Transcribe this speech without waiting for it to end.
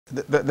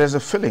There's a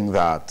feeling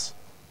that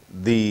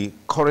the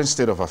current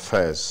state of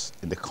affairs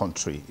in the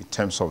country, in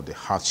terms of the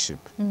hardship,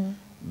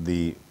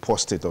 the poor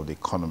state of the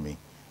economy,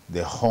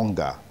 the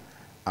hunger,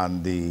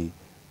 and the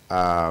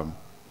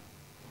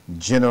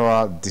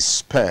general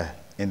despair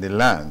in the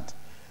land,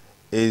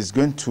 is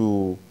going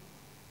to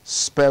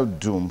spell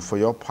doom for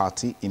your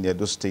party in the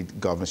Edo State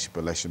governorship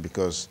election,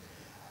 because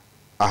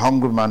a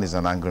hungry man is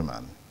an angry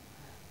man.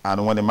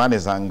 And when a man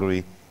is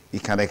angry, he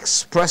can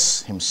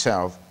express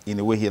himself in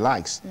the way he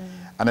likes.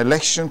 An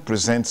election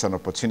presents an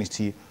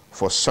opportunity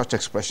for such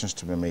expressions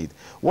to be made.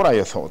 What are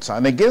your thoughts?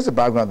 And against the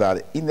background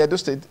that in the Edo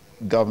State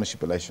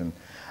governorship election,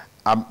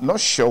 I'm not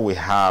sure we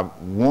have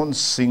one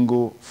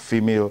single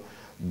female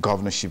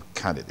governorship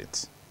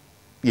candidate.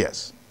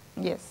 Yes.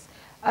 Yes.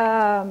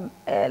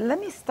 Let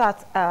me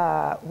start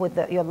with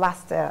your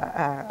last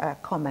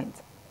comment.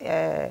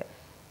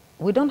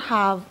 We don't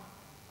have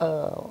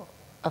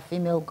a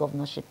female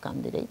governorship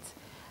candidate.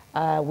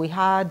 We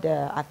had,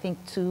 I think,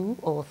 2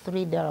 or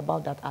 3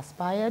 thereabout that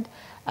aspired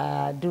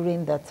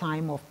during the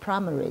time of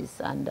primaries,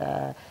 and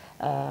I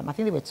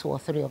think there were 2 or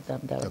 3 of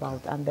them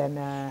thereabout. Okay. And then,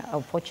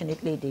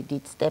 unfortunately, they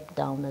did step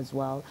down as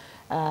well.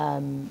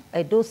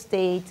 Edo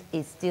State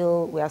is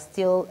still, we are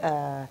still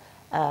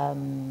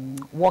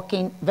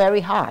working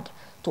very hard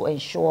to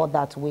ensure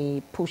that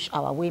we push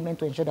our women,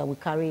 to ensure that we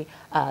carry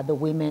the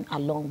women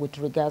along with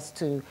regards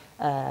to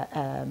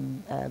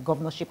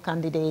governorship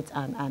candidates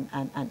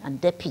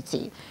and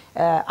deputy.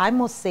 I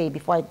must say,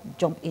 before I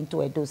jump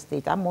into Edo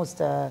State, I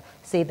must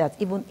say that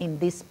even in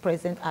this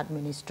present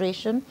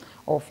administration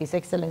of His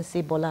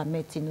Excellency Bola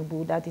Ahmed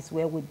Tinubu, that is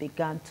where we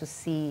began to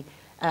see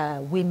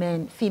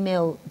women,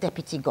 female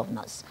deputy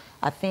governors.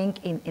 I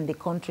think in the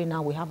country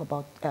now we have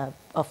about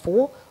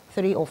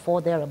 3 or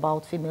 4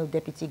 thereabout female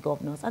deputy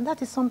governors, and that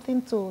is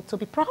something to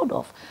be proud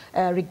of,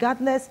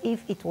 regardless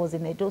if it was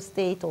in Edo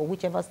State or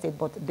whichever state.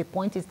 But the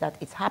point is that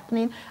it's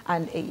happening,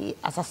 and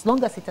as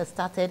long as it has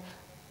started,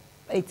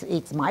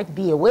 it might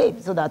be a way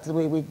so that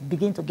we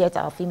begin to get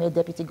our female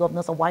deputy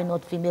governors, or why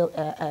not female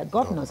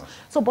governors.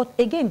 So, but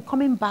again,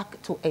 coming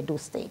back to Edo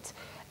State,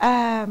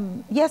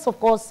 yes, of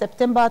course,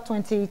 September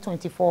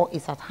 2024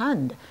 is at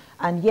hand.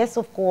 And yes,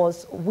 of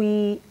course,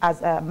 we,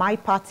 as my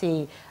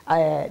party,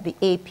 the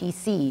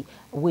APC,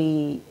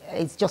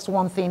 it's just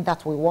one thing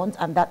that we want,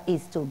 and that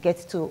is to get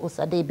to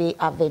Osadebe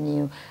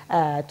Avenue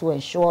to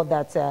ensure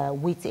that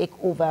we take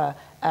over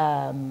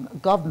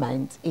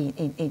government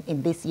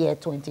in this year,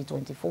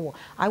 2024.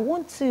 I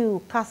want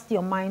to cast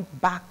your mind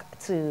back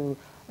to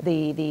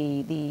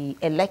the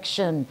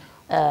election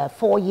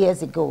 4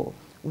 years ago.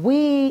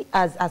 We,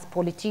 as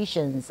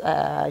politicians,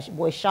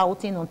 were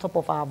shouting on top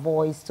of our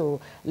voice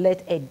to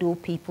let Edo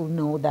people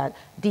know that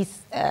this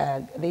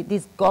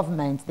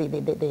government,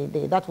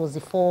 that was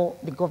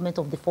the government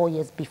of the 4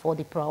 years before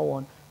the prior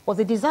one, was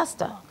a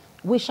disaster.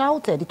 We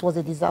shouted it was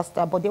a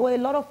disaster, but there were a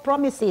lot of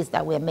promises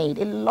that were made,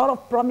 a lot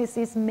of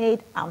promises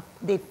made, and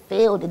they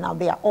failed. Now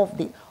they are off.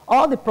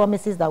 All the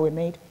promises that were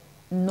made,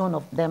 none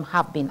of them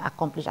have been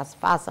accomplished as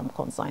far as I'm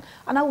concerned.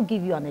 And I will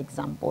give you an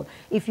example.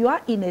 If you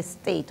are in a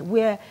state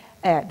where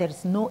there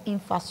is no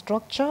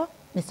infrastructure,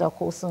 Mr.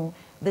 Okosun,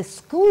 the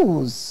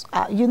schools,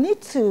 you need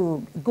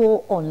to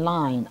go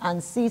online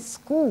and see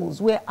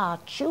schools where our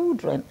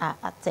children are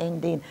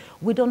attending.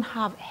 We don't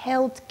have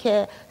health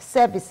care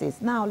services.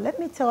 Now, let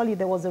me tell you,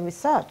 there was a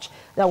research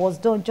that was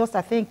done just,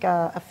 I think,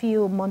 a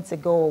few months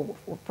ago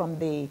from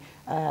the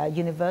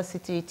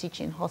University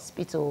Teaching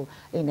Hospital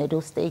in Edo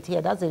State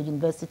here. That's a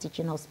University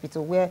Teaching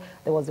Hospital where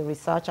there was a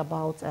research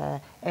about the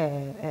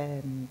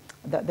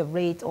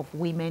rate of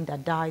women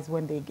that dies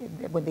when they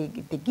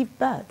give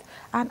birth.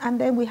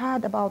 And then we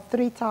had about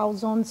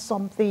 3,000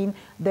 something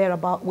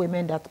thereabout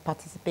women that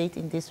participate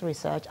in this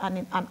research.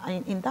 And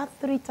in that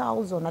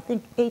 3,000, I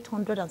think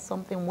 800 and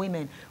something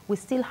women, we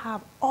still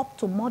have up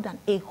to more than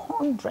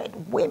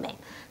 100 women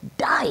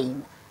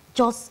dying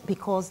just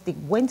because they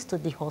went to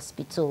the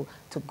hospital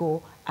to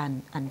go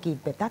and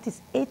give birth. That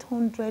is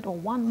 800 or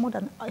more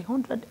than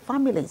 100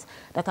 families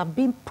that have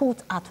been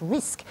put at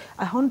risk,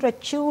 100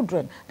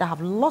 children that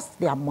have lost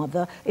their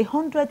mother,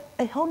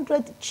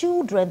 100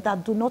 children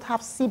that do not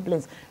have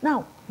siblings.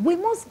 Now, we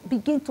must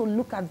begin to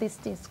look at these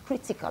things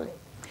critically.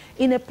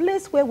 In a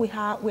place where we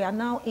are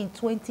now in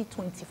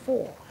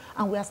 2024,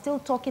 and we are still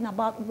talking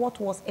about what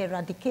was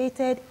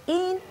eradicated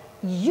in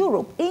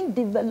Europe, in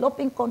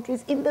developing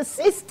countries in the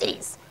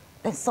 60s,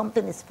 then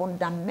something is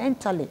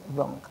fundamentally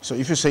wrong. So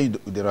if you say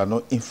there are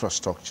no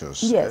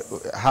infrastructures, yes,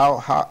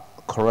 how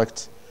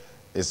correct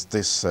is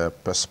this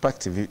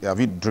perspective? Have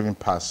you driven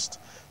past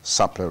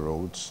Sapler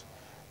roads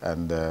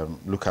and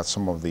look at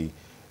some of the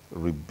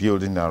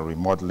rebuilding and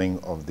remodeling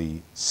of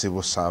the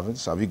civil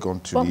servants? Have you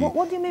gone to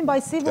what do you mean by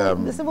the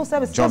civil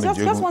service? Just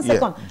one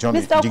second.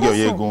 Mr.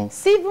 Okosun,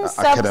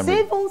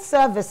 civil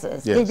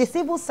services, yes, the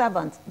civil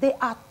servants, they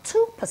are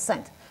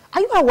 2%. Are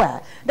Are you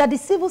aware that the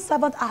civil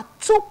servants are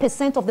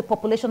 2% of the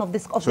population of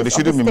this country? So they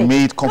shouldn't be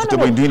made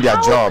comfortable in doing their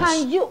jobs.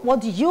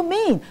 What do you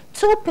mean?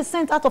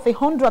 2% out of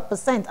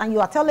 100%, and you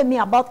are telling me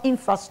about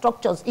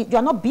infrastructures. You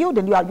are not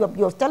building.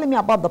 You're telling me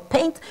about the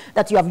paint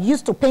that you have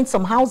used to paint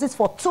some houses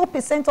for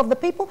 2% of the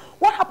people.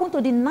 What happened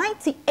to the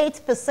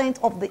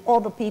 98% of the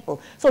other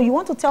people? So you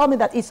want to tell me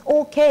that it's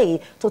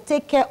okay to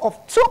take care of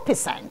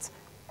 2%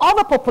 of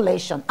the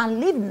population and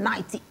leave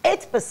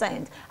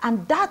 98%,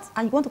 and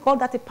you want to call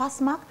that a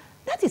pass mark?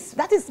 That is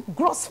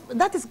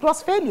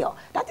gross failure.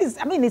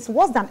 I mean, it's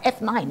worse than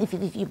F9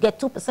 if you get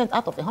 2%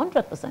 out of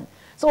 100%.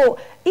 So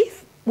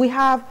if we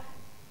have,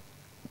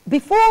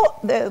 in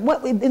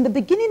the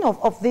beginning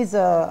of this,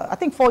 I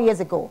think 4 years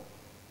ago,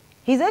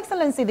 His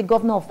Excellency the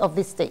Governor of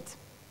this state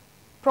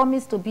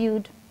promised to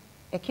build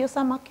a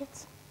Kiosa market,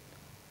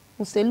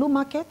 Uselu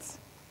market,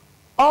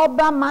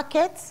 Oba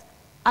market,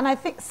 and I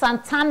think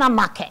Santana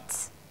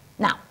market.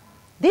 Now,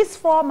 these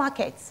 4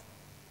 markets,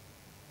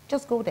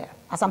 just go there.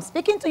 As I'm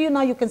speaking to you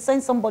now, you can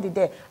send somebody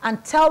there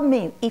and tell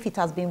me if it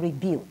has been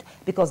rebuilt,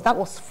 because that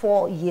was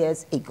 4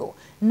 years ago.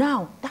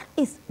 Now, that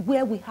is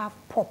where we have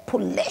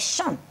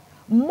population.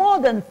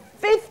 More than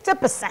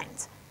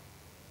 50%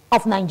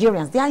 of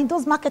Nigerians, they are in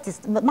those markets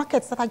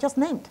that I just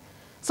named.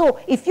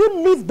 So if you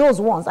leave those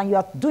ones and you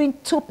are doing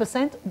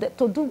 2%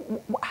 to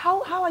do,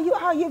 how are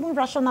you even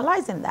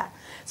rationalizing that?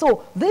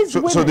 So these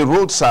women, so the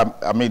roads are,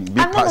 I mean,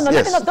 no,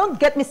 don't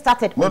get me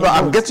started. No,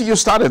 I'm getting you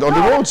started on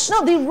the roads.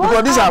 No, the roads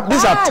because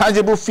these are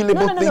tangible,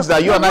 feelable things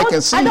that you and I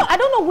can see. I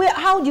don't know where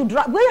are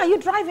you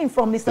driving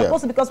from, Mr.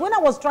 Kosi? Because when I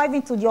was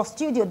driving to your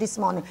studio this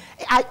morning,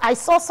 I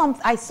saw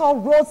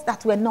roads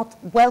that were not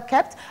well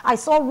kept. I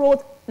saw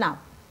roads. Now,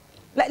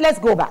 let's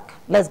go back.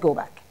 Let's go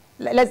back.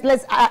 When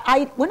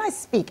I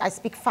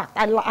speak fact.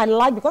 I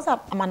like, because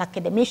I'm an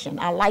academician,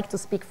 I like to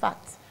speak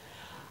facts.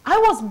 I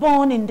was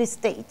born in this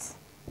state.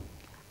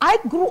 I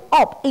grew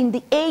up in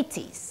the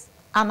 80s,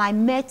 and I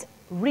met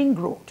Ring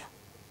Road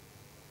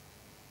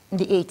in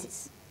the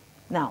 80s.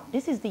 Now,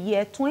 this is the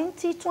year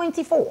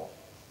 2024.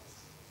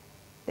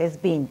 There's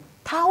been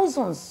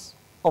thousands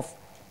of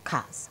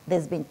cars.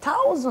 There's been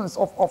thousands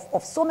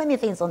of so many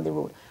things on the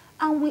road.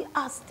 And we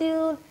are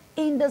still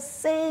in the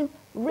same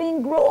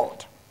Ring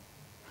Road.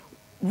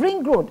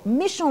 Ring Road,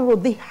 Mission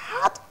Road, the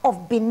heart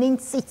of Benin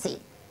City.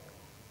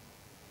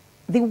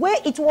 The way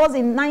it was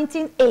in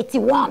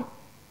 1981,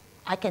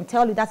 I can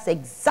tell you that's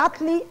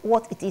exactly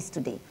what it is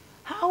today.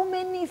 How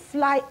many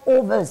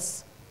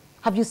flyovers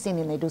have you seen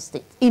in Edo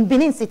State, in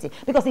Benin City?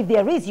 Because if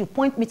there is, you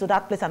point me to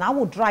that place and I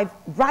will drive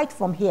right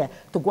from here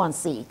to go and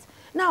see it.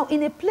 Now,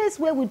 in a place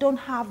where we don't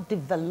have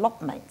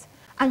development,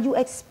 and you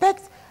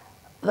expect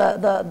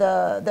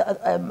the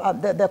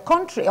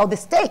country or the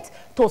state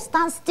to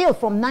stand still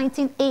from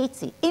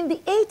 1980. In the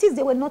 80s,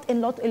 there were not a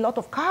lot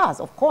of cars,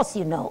 of course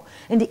you know.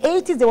 In the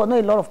 80s, there were not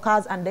a lot of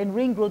cars, and then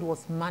Ring Road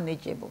was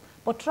manageable.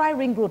 But try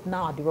Ring Road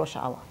now at the rush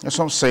hour.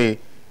 Some say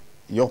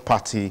your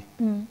party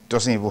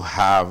doesn't even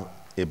have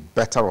a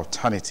better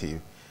alternative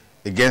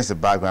against the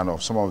background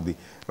of some of the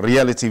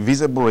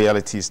visible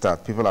realities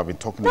that people have been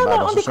talking about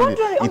on social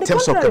media, in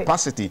terms of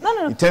capacity,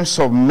 in terms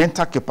of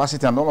mental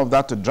capacity and all of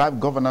that to drive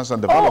governance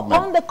and development.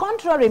 On the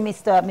contrary,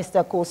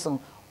 Mr. Kosun,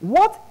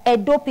 what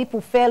Edo people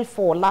fell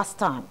for last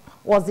time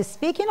was the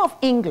speaking of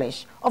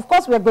English. Of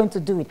course, we're going to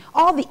do it.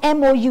 All the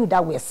MOU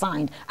that were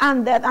signed,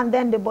 and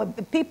then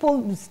the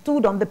people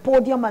stood on the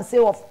podium and say,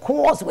 of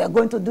course, we're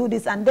going to do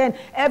this. And then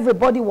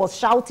everybody was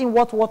shouting,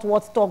 what,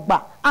 talk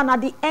back. And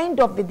at the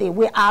end of the day,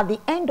 we are at the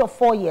end of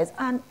 4 years,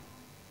 and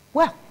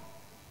well,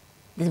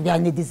 we are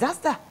in a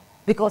disaster,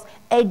 because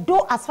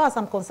Edo, as far as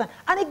I'm concerned,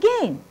 and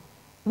again,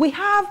 we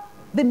have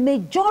the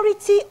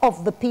majority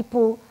of the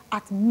people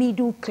at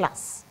middle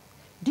class.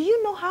 Do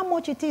you know how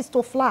much it is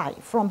to fly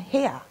from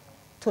here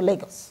to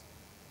Lagos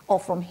or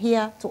from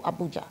here to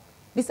Abuja?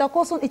 Mr.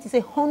 Kosun, it is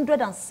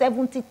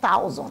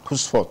 170,000.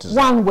 Whose fault is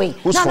one way?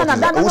 Whose fault is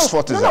that? Whose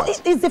fault is that?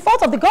 It's the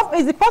fault of the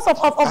government. It's the fault of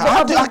the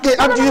government.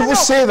 How do you even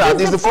say that?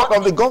 It's the fault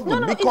of the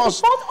government,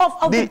 because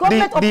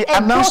the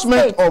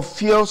announcement of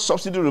fuel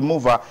subsidy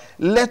removal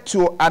led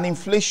to an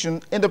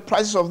inflation in the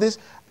prices of these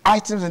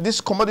items and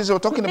these commodities we're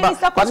talking about,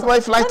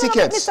 particularly flight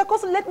tickets. Mr.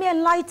 Kosun, let me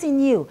enlighten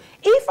you.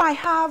 If I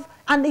have,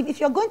 and if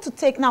you're going to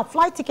take now,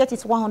 flight ticket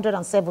is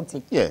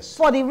 170. Yes.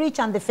 For the rich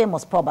and the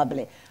famous,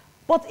 probably.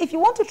 But if you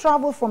want to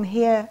travel from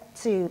here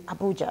to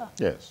Abuja,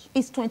 yes,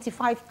 it's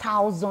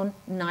 25,000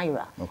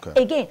 naira. Okay.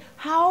 Again,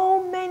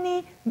 how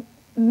many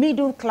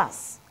middle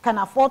class can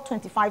afford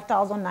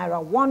 25,000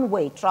 naira one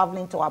way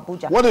traveling to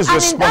Abuja? What is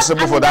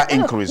responsible for that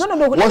increase?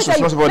 What's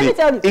responsible for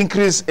the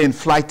increase in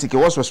flight ticket?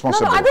 What's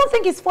responsible? No, I don't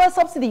think it's fuel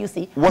subsidy, you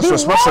see. What's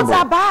responsible? The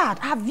roads are bad.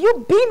 Have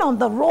you been on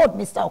the road,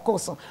 Mr.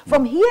 Okosun?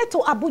 From here to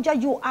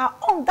Abuja, you are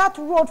on that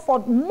road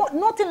for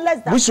nothing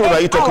less than Which road are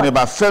you talking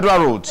about?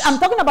 Federal roads? I'm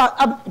talking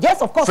about,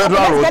 yes, of course.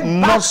 Federal road,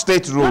 not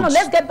state roads. No,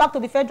 let's get back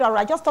to the federal road.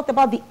 I just talked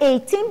about the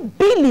 18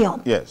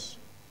 billion yes,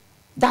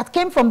 that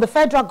came from the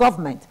federal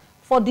government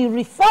for the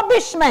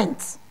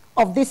refurbishment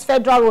of this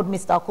federal road,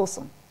 Mr.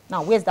 Okosun.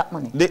 Now, where's that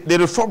money? The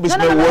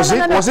refurbishment,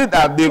 was it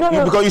that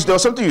because there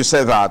was something you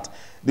said that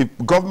the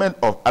government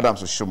of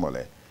Adams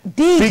Oshiomhole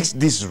fixed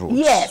these roads.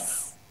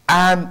 Yes.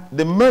 And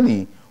the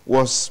money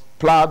was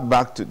plowed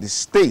back to the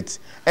state.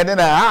 And then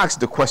I asked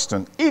the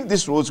question, if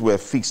these roads were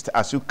fixed,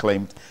 as you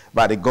claimed,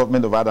 by the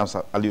government of Adams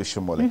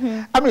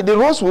Oshiomhole, I mean, the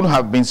roads wouldn't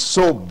have been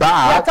so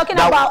bad. We're talking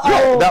about,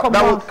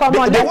 come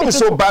on. They won't be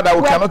so bad that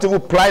we cannot even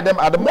apply them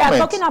at the moment. We are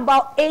talking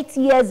about 8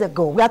 years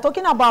ago. We are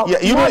talking about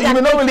you may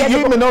not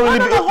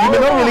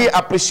really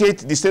appreciate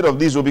the state of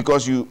this road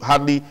because you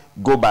hardly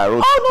go by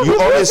road. Oh, no,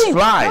 you always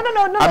fly.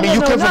 I mean,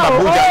 you came from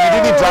Abuja,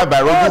 you didn't drive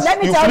by road,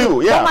 you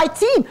flew. For my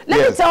team,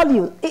 let me tell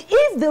you,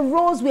 if the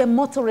roads were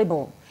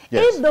motorable,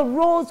 if the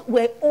roads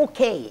were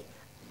okay,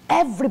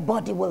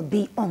 everybody will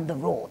be on the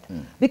road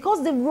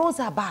because the roads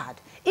are bad.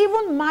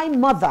 Even my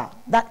mother,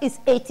 that is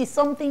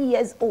 80-something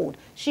years old,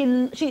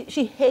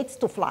 she hates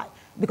to fly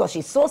because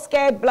she's so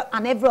scared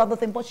and every other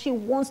thing, but she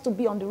wants to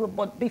be on the road.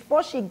 But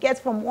before she gets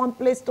from one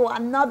place to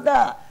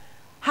another,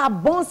 her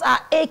bones are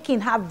aching.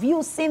 Have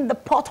you seen the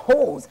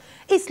potholes?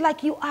 It's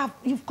like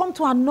you've come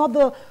to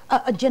another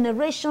a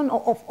generation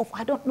of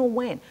I don't know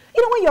when.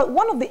 You know, when you're,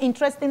 one of the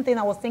interesting things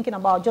I was thinking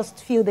about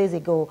just a few days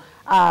ago,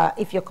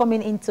 if you're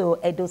coming into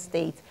Edo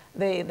State,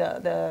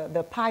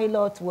 the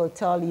pilot will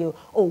tell you,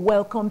 oh,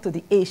 welcome to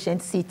the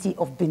ancient city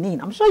of Benin.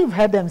 I'm sure you've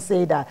heard them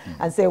say that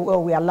and say,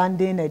 well, we are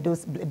landing Edo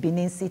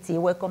Benin city.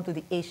 Welcome to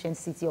the ancient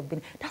city of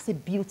Benin. That's a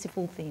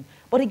beautiful thing.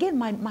 But again,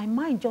 my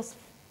mind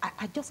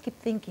I just keep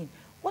thinking,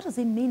 what does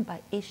it mean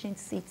by ancient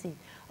city?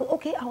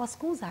 Okay, our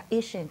schools are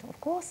ancient, of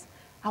course.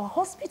 Our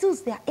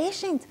hospitals, they are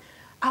ancient.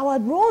 Our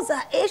roads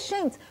are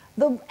ancient.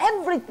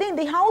 Everything,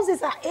 the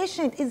houses are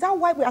ancient. Is that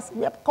why we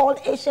are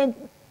called ancient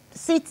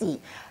city?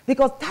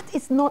 Because that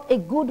is not a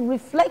good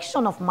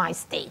reflection of my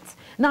state.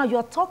 Now,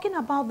 you're talking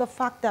about the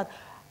fact that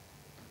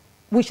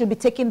we should be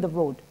taking the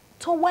road.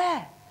 To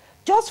where?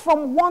 Just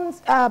from one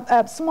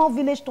small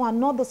village to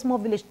another small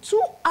village, 2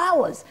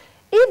 hours.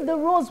 If the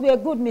roads were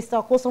good,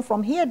 Mr. Okosun,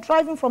 from here,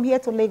 driving from here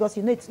to Lagos,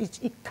 you know,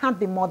 it can't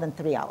be more than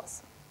 3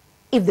 hours.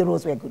 If the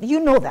roads were good. You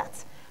know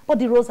that. But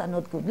the roads are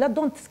not good.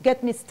 Don't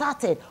get me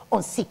started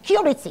on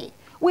security.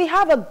 We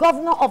have a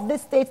governor of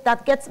this state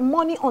that gets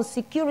money on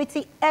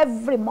security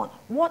every month.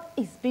 What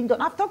is being done?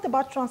 I've talked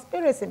about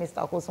transparency,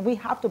 Mr. Okosun. We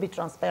have to be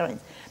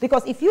transparent.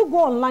 Because if you go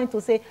online to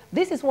say,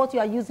 this is what you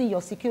are using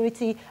your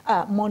security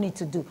money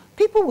to do,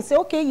 people will say,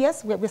 okay,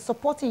 yes, we're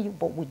supporting you,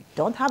 but we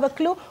don't have a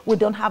clue. We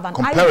don't have an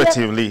idea.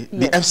 Comparatively,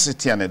 the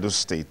FCT and Edo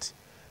State,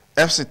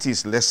 FCT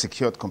is less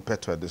secured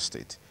compared to Edo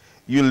State.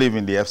 You live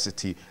in the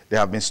FCT. There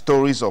have been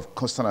stories of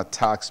constant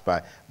attacks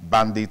by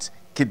bandits,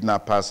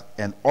 kidnappers,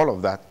 and all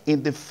of that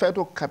in the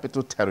Federal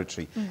Capital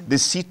Territory, the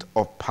seat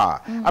of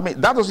power. I mean,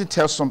 that doesn't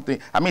tell something.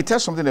 I mean, it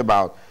tells something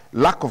about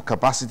lack of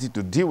capacity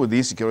to deal with the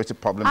insecurity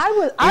problems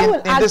in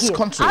this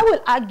country. I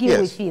will argue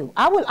with you.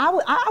 I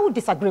will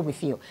disagree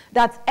with you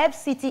that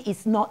FCT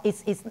is not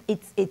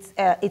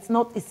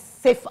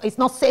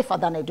safer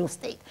than Edo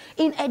State.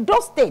 In Edo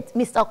State,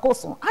 Mr.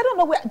 Okosun, I don't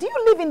know where. Do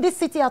you live in this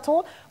city at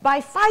all?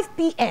 By 5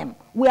 p.m.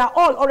 we are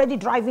all already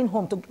driving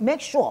home to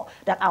make sure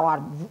that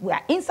we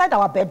are inside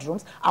our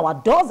bedrooms, our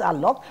doors are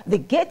locked, the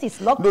gate is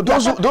locked. No,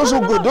 those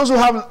who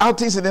have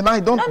outings in the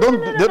night don't.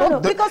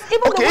 Because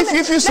even okay,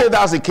 if you say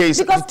that's the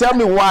case, tell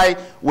me why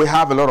we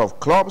have a lot of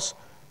clubs,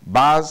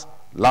 bars,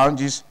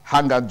 lounges,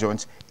 hangout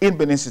joints in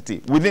Benin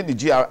City, within the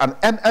GR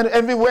and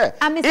everywhere.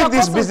 And if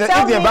this business,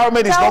 if the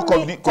environment is not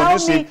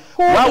conducive,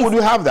 why would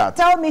you have that?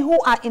 Tell me who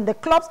are in the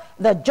clubs,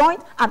 the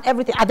joint, and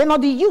everything. Are they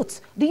not the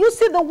youth? Do you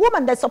see the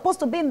woman that's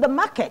supposed to be in the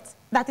market?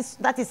 That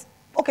is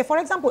okay. For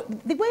example,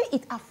 the way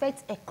it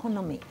affects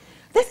economy.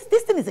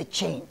 This thing is a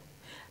chain.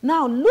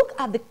 Now look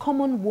at the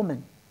common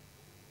woman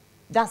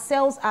that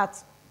sells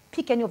at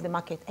pick any of the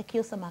market,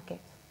 Ekiosa market.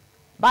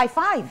 By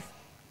 5,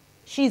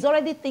 she's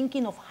already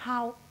thinking of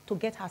how to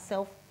get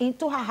herself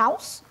into her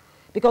house,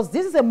 because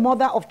this is a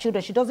mother of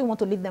children. She doesn't want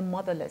to leave them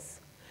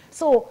motherless.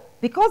 So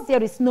because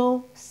there is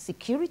no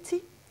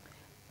security,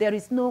 there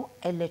is no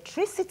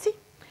electricity,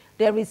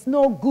 there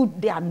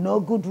are no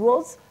good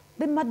roads,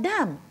 the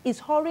madam is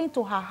hurrying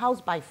to her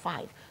house by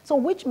 5. So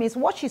which means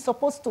what she's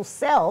supposed to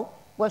sell,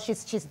 well,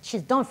 she's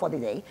done for the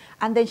day,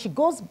 and then she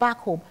goes back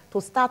home to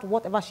start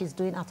whatever she's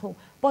doing at home.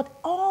 But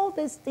all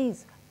these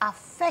things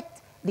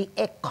affect the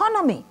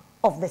economy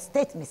of the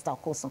state, Mr.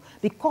 Okosun,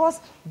 because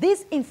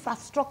these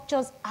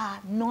infrastructures are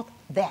not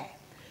there.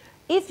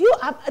 If you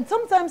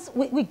sometimes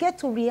we get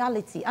to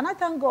reality, and I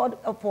thank God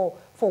for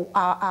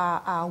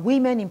our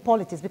women in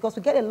politics, because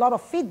we get a lot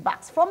of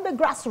feedbacks from the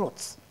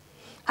grassroots.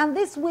 And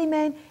these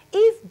women,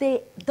 if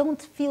they don't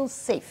feel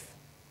safe,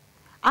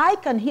 I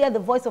can hear the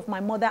voice of my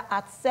mother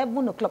at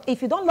 7 o'clock.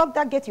 If you don't lock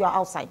that gate, you are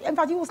outside. In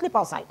fact, you will sleep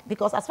outside,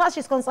 because as far as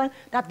she's concerned,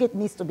 that gate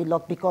needs to be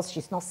locked because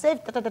she's not safe,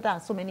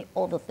 and so many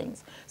other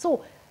things.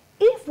 So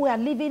if we are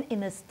living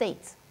in a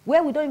state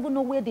where we don't even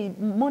know where the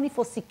money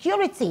for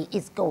security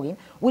is going,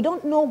 we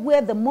don't know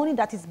where the money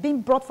that is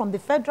being brought from the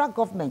federal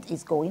government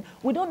is going,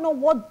 we don't know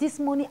what this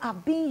money are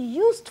being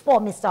used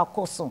for, Mr.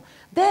 Okosun,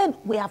 then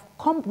we are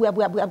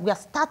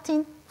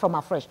starting from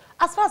afresh.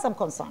 As far as I'm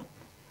concerned,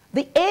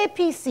 the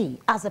APC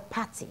as a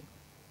party,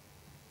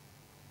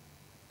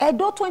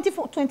 Edo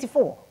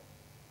 2024,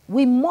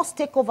 we must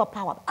take over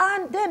power.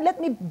 And then let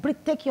me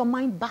take your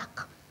mind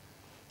back.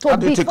 How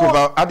do you take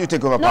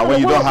over power when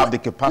you don't have the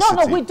capacity?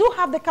 No, we do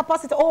have the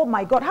capacity. Oh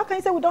my God, how can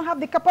you say we don't have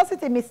the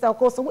capacity, Mr.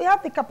 Okoso? We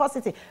have the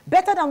capacity,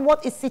 better than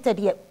what is seated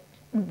here.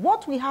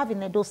 What we have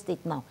in Edo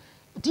State now,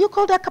 do you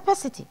call that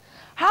capacity?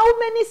 How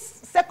many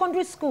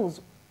secondary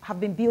schools have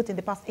been built in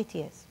the past 8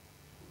 years?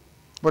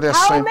 But they're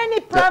how saying,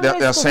 many primary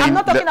schools? I'm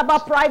not talking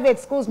about private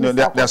schools, Mr. No,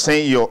 Okoso. they're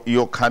saying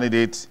your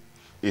candidate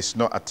is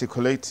not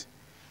articulate.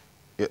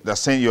 They're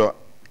saying your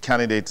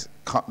candidate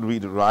can't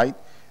read and write.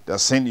 They're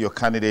saying your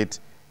candidate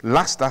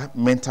lacks that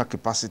mental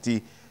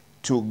capacity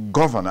to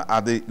govern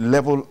at the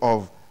level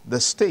of the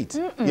state.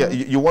 Yeah,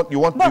 you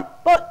want.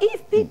 But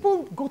if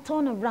people go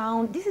turn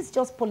around, this is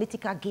just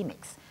political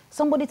gimmicks.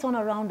 Somebody turn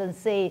around and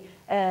say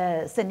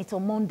Senator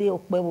Monday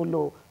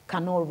Okpewolo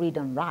cannot read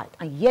and write,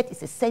 and yet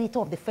it's a senator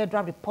of the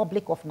Federal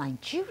Republic of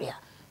Nigeria.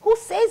 Who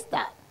says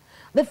that?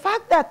 The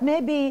fact that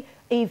maybe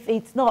if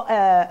it's not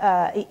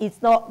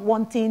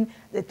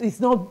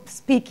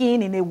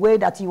speaking in a way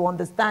that you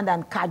understand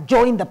and can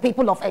join the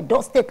people of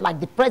Edo State like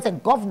the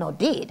present governor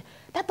did,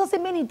 that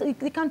doesn't mean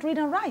he can't read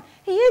and write.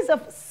 He is a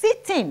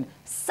sitting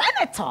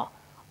senator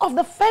of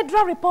the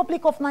Federal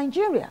Republic of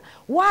Nigeria,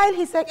 while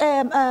his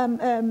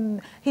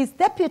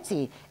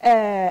deputy,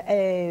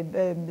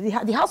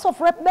 the House of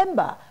Rep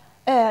member,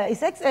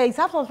 his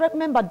House of Rep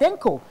member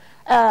Denko,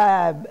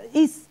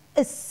 is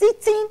a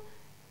sitting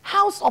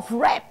House of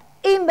Rep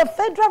in the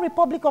Federal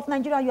Republic of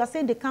Nigeria. You are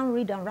saying they can't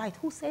read and write.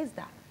 Who says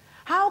that?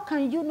 How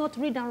can you not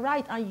read and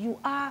write and you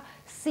are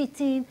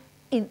sitting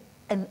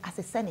as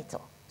a senator?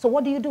 So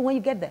what do you do when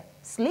you get there?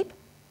 Sleep?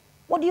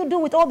 What do you do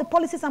with all the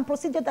policies and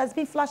procedures that's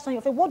been flashed on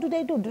your face? What do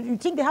they do? Do you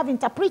think they have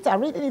interpreter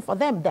reading it for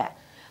them there?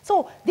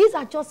 So these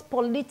are just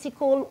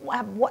political,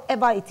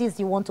 whatever it is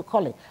you want to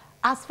call it.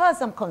 As far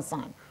as I'm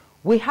concerned,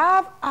 we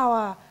have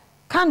our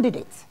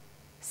candidate,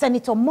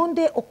 Senator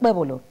Monday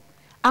Okpewolo,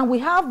 and we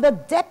have the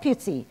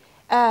deputy,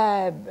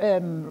 Right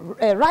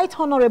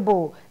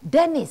Honorable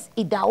Dennis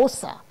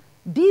Idahosa.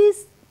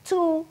 These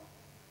two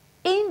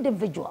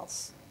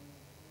individuals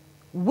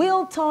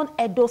will turn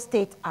Edo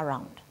State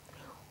around.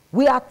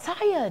 We are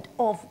tired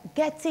of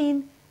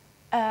getting,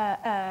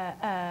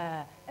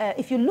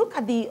 if you look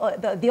at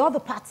the other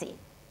party,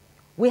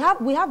 we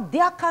have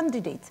their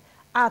candidate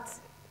at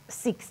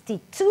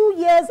 62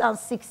 years and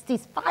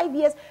 65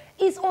 years.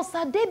 Is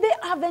Osadebe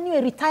Avenue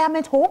a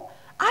retirement home?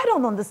 I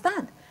don't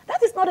understand.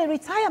 That is not a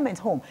retirement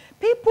home.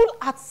 People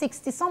at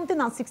 60-something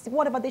and 60,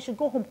 whatever, they should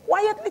go home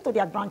quietly to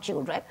their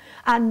grandchildren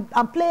and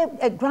play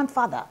a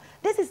grandfather.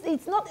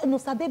 It's not an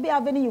Osadebe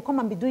Avenue you come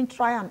and be doing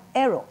try and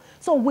error.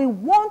 So we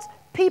want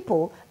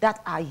people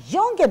that are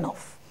young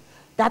enough,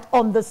 that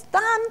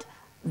understand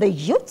the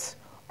youth,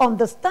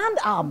 understand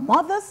our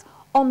mothers,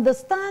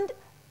 understand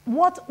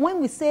when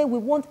we say we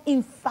want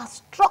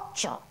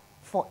infrastructure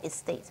for a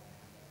state.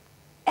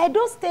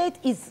 Edo State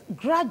is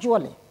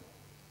gradually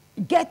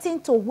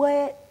getting to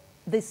where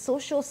the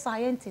social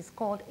science is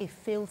called a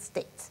failed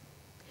state.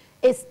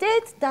 A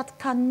state that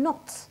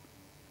cannot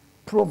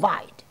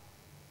provide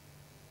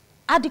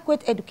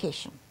adequate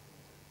education,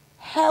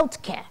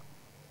 health care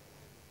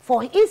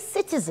for its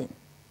citizen.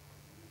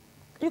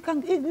 You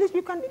can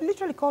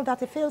literally call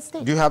that a failed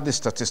state. Do you have the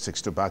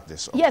statistics to back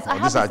this up? Yes, I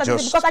have the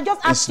statistics because I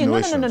just asked you.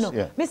 No.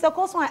 Yeah. Mr.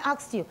 Koso, I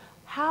asked you,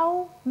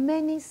 how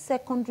many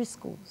secondary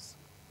schools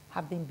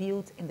have been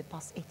built in the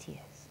past 8 years?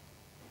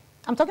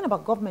 I'm talking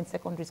about government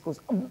secondary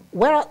schools.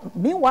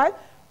 Meanwhile,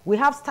 we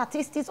have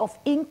statistics of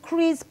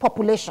increased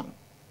population.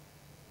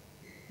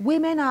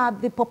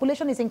 The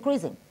population is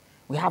increasing.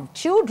 We have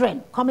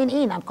children coming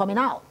in and coming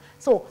out.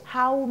 So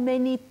how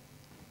many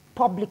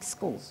public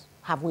schools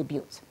have we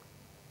built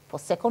for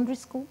secondary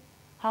school?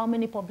 How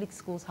many public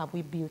schools have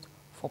we built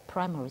for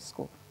primary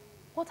school?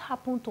 What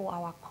happened to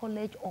our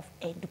College of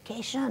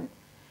Education?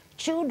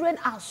 Children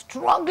are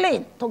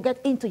struggling to get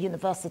into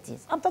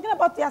universities. I'm talking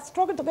about they are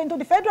struggling to get into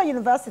the federal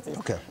universities.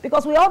 Okay.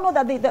 Because we all know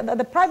that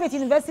the private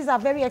universities are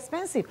very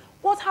expensive.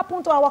 What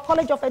happened to our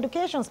College of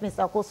Education,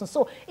 Mr. Okosun?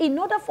 So in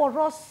order for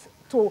us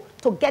to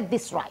get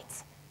this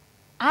right,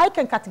 I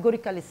can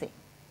categorically say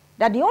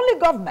that the only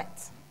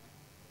government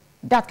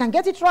that can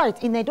get it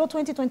right in Edo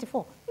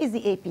 2024 is the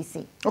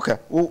APC. Okay,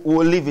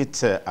 we'll leave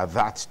it at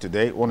that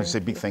today. I want to say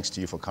big thanks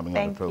to you for coming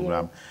on the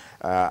program.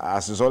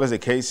 As is always the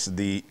case,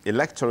 the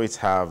electorates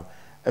have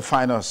a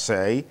final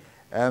say,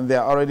 and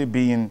they're already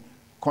being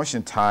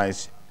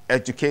conscientized,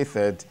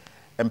 educated,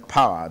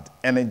 empowered,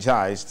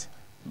 energized,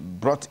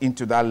 brought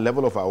into that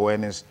level of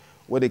awareness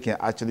where they can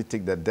actually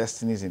take their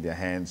destinies in their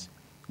hands,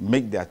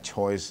 make their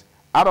choice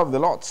out of the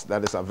lots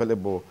that is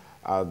available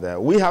out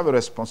there. We have a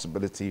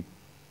responsibility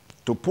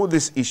to put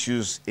these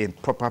issues in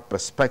proper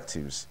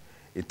perspectives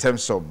in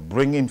terms of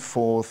bringing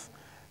forth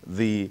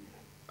the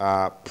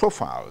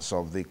profiles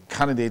of the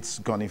candidates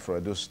gunning for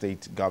Edo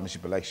State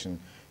governorship election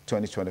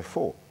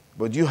 2024.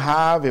 But you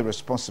have a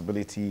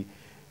responsibility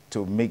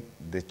to make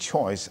the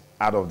choice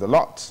out of the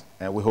lot.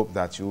 And we hope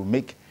that you will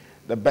make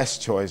the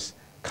best choice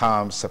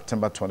comes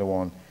September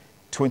 21,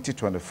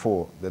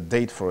 2024, the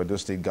date for Edo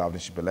State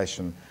governorship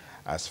election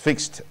as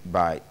fixed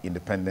by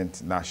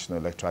Independent National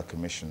Electoral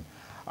Commission.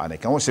 And I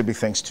can also say big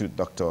thanks to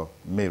Dr.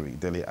 Mary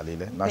Dele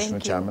Alile, National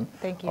Chairman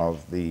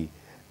of the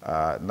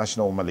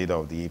National Woman Leader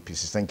of the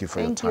APC. Thank you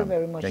for your time. Thank you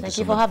very much. Thank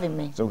you for having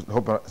me. So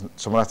hope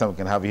some other time we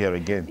can have you here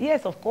again.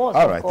 Yes, of course.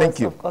 All right, thank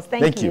you. Of course.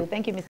 Thank you.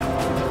 Thank you,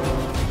 Mr.